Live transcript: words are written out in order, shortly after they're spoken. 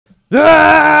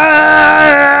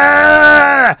Ah!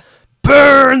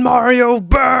 Burn, Mario,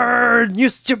 burn! You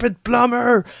stupid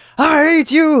plumber! I hate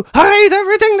you! I hate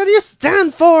everything that you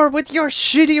stand for with your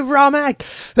shitty ROMhack!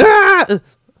 Ah!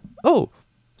 Oh,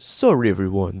 sorry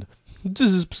everyone.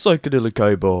 This is Psychedelic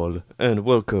Eyeball, and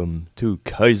welcome to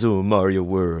Kaizo Mario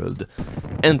World.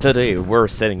 And today we're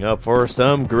setting up for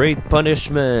some great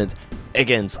punishment.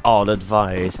 Against all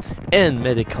advice and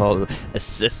medical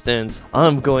assistance,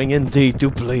 I'm going indeed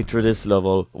to play through this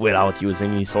level without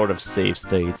using any sort of save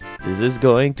state. This is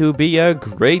going to be a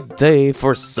great day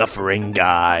for suffering,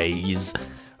 guys.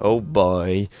 Oh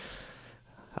boy.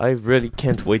 I really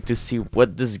can't wait to see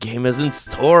what this game has in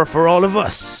store for all of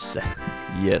us.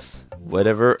 Yes,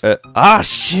 whatever.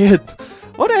 Shit!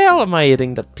 What the hell am I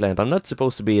eating that plant? I'm not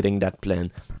supposed to be eating that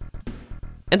plant.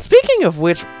 And speaking of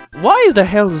which, why the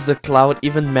hell does the cloud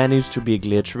even manage to be a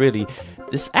glitch, really?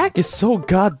 This hack is so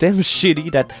goddamn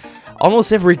shitty that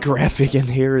almost every graphic in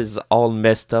here is all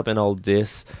messed up and all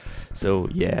this. So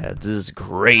yeah, this is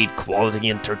great quality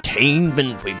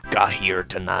entertainment we've got here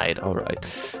tonight. Alright,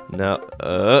 now,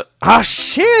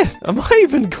 shit! Am I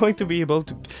even going to be able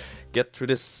to get through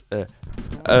this?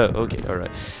 Okay,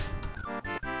 alright.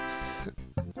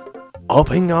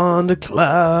 Hopping on the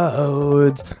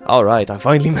clouds. Alright, I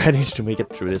finally managed to make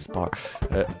it through this part.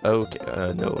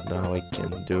 Okay, no, now I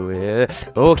can do it.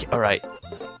 Okay, alright.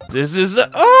 This is...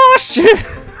 oh, shit!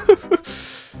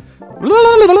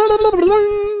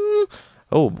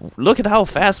 Oh, look at how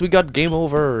fast we got game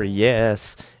over.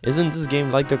 Yes. Isn't this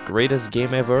game like the greatest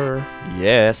game ever?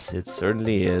 Yes, it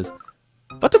certainly is.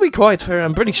 But to be quite fair,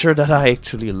 I'm pretty sure that I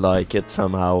actually like it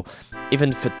somehow.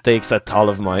 Even if it takes a toll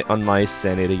of on my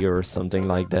sanity or something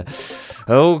like that.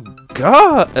 Oh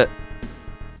god!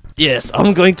 Yes,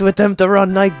 I'm going to attempt to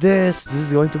run like this. This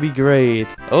is going to be great.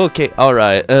 Okay,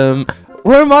 alright.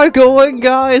 Where am I going,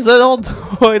 guys? I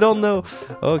don't know.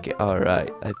 Okay,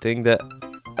 alright. I think that...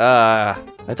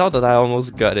 I thought that I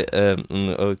almost got it.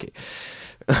 Okay.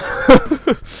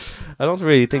 I don't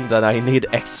really think that I need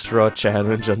extra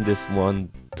challenge on this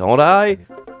one, don't I?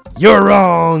 You're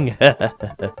wrong!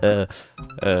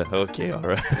 Okay,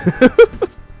 alright.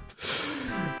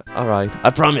 Alright, I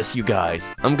promise you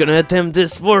guys, I'm gonna attempt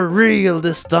this for real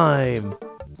this time.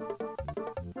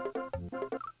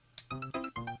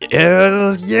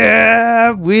 Hell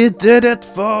yeah! We did it,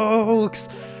 folks!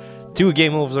 Two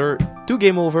game over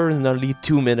in only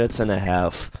 2 minutes and a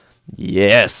half.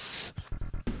 Yes!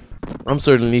 I'm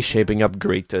certainly shaping up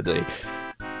great today.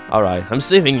 Alright, I'm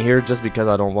saving here just because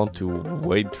I don't want to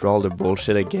wade through all the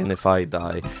bullshit again if I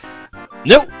die.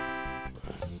 No!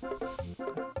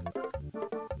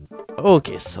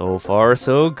 Okay, so far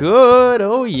so good.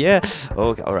 Oh yeah.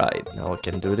 Okay, alright. Now I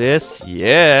can do this.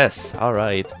 Yes.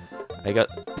 Alright.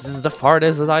 This is the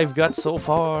farthest that I've got so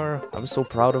far. I'm so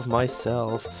proud of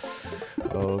myself.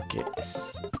 Okay.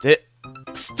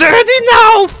 Steady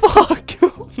now! Fuck!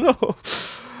 Oh, no.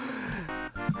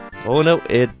 Oh no,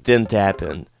 it didn't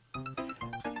happen.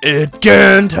 It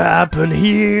can't happen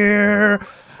here.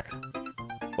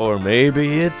 Or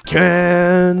maybe it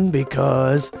can,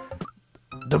 because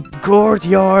the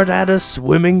courtyard had a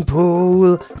swimming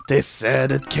pool. They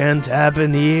said it can't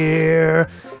happen here,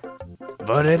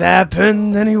 but it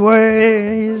happened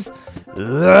anyways.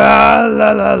 La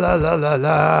la la la la la la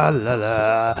la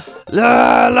la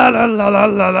la la la la la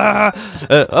la la.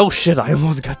 Oh shit, I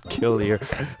almost got killed here.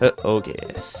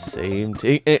 Okay, same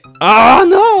thing. Ah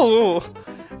no!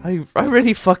 I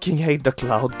really fucking hate the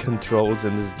cloud controls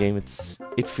in this game.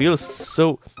 It feels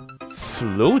so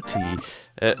floaty.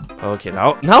 Okay,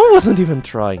 now I wasn't even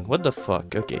trying. What the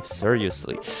fuck? Okay,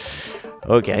 seriously.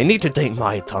 Okay, I need to take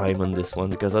my time on this one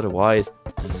because otherwise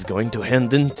this is going to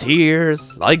end in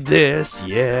tears like this.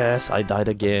 Yes, I died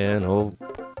again. Oh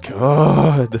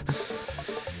god.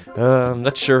 I'm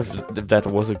not sure if that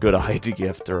was a good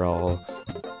idea after all.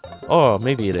 Oh,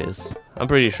 maybe it is. I'm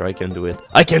pretty sure I can do it.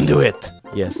 I can do it!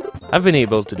 Yes, I've been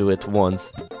able to do it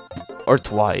once. Or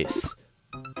twice.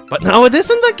 But now it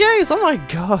isn't the case! Oh my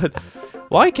god!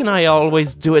 Why can I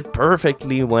always do it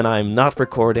perfectly when I'm not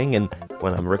recording, and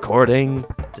when I'm recording,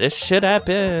 this shit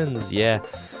happens? Yeah,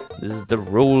 this is the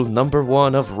rule number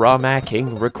 1 of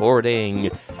ROMhacking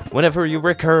recording. Whenever you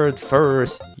record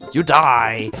first, you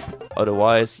die.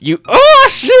 Otherwise, you... Oh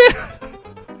shit!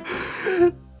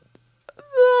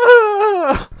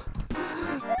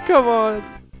 Come on.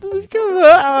 Come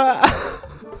on.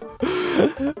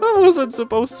 I wasn't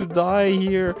supposed to die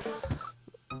here.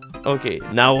 Okay,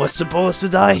 now I was supposed to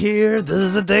die here. This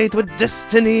is a date with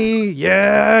destiny.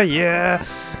 Yeah, yeah.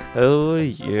 Oh,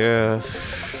 yeah.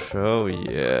 Oh,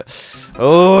 yeah.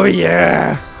 Oh,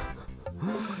 yeah.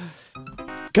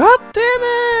 God damn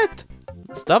it!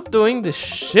 stop doing this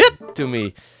shit to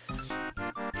me.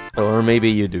 Or maybe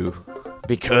you do.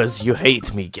 Because you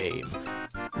hate me, game.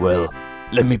 Well,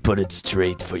 let me put it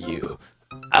straight for you.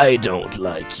 I don't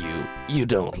like you, you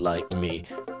don't like me,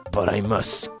 but I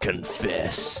must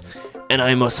confess. And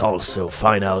I must also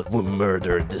find out who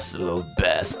murdered this little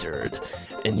bastard.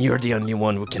 And you're the only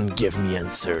one who can give me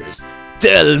answers.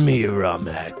 Tell me,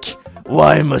 Ramek,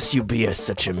 why must you be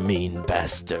such a mean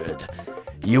bastard?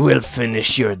 You will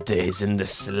finish your days in the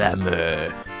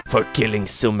slammer for killing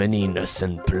so many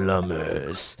innocent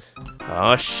plumbers.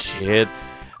 Oh shit,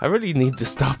 I really need to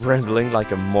stop rambling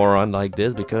like a moron like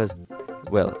this because,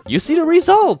 well, you see the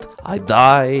result! I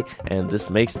die, and this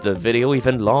makes the video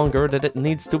even longer than it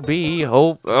needs to be.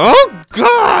 Oh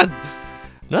god!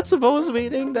 Not supposed to be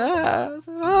doing that.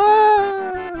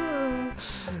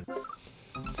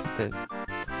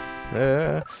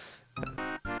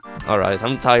 Alright,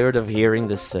 I'm tired of hearing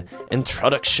this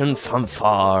introduction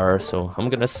fanfare, so I'm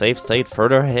gonna save state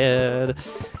further ahead.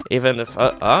 Even if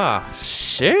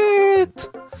shit!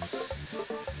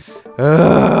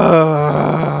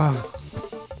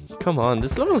 Come on,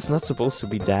 this level is not supposed to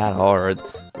be that hard.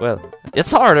 Well,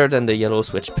 it's harder than the Yellow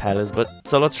Switch Palace, but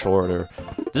it's a lot shorter.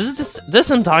 This is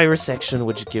this entire section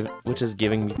which is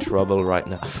giving me trouble right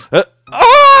now.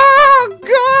 Oh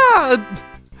god!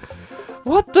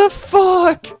 What the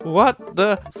fuck? What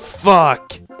the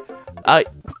fuck? I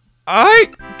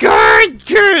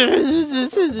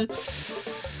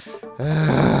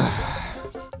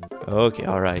okay,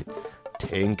 alright.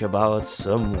 Think about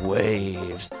some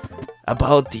waves.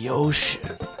 About the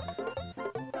ocean.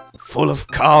 Full of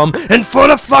calm and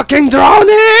full of fucking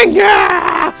drowning!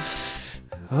 Yeah!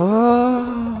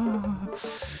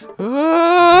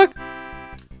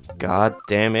 God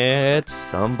damn it.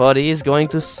 Somebody is going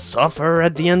to suffer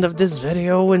at the end of this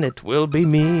video and it will be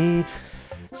me.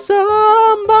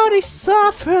 Somebody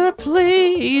suffer,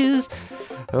 please.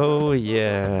 Oh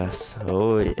yes.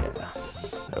 Oh yeah.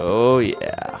 Oh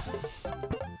yeah.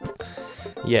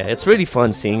 Yeah, it's really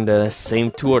fun seeing the same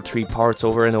 2 or 3 parts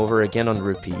over and over again on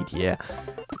repeat, yeah.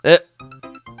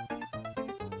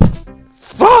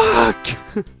 Fuck!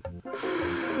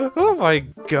 Oh my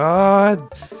god.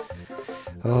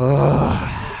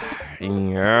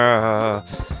 Yeah.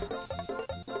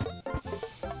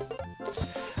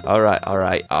 Alright,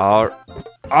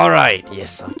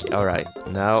 yes, okay, alright,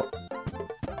 now.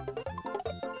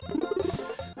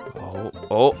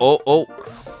 Oh.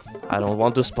 I don't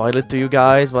want to spoil it to you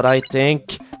guys, but I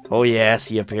think... Oh yes,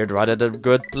 he appeared right at a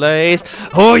good place.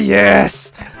 Oh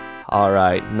yes!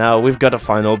 Alright, now we've got a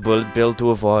final bullet bill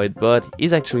to avoid, but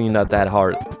he's actually not that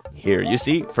hard. Here, you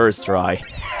see? First try.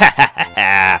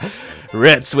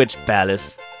 Red Switch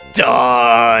Palace.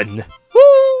 Done!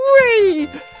 Woo-wee!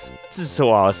 This is so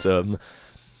awesome.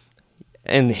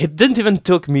 And it didn't even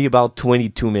took me about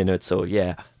 22 minutes, so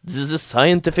yeah. This is a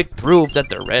scientific proof that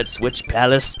the Red Switch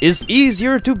Palace is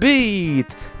easier to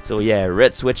beat. So yeah,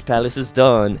 Red Switch Palace is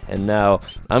done. And now,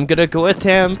 I'm gonna go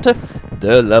attempt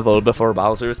the level before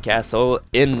Bowser's Castle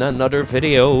in another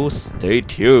video. Stay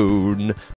tuned.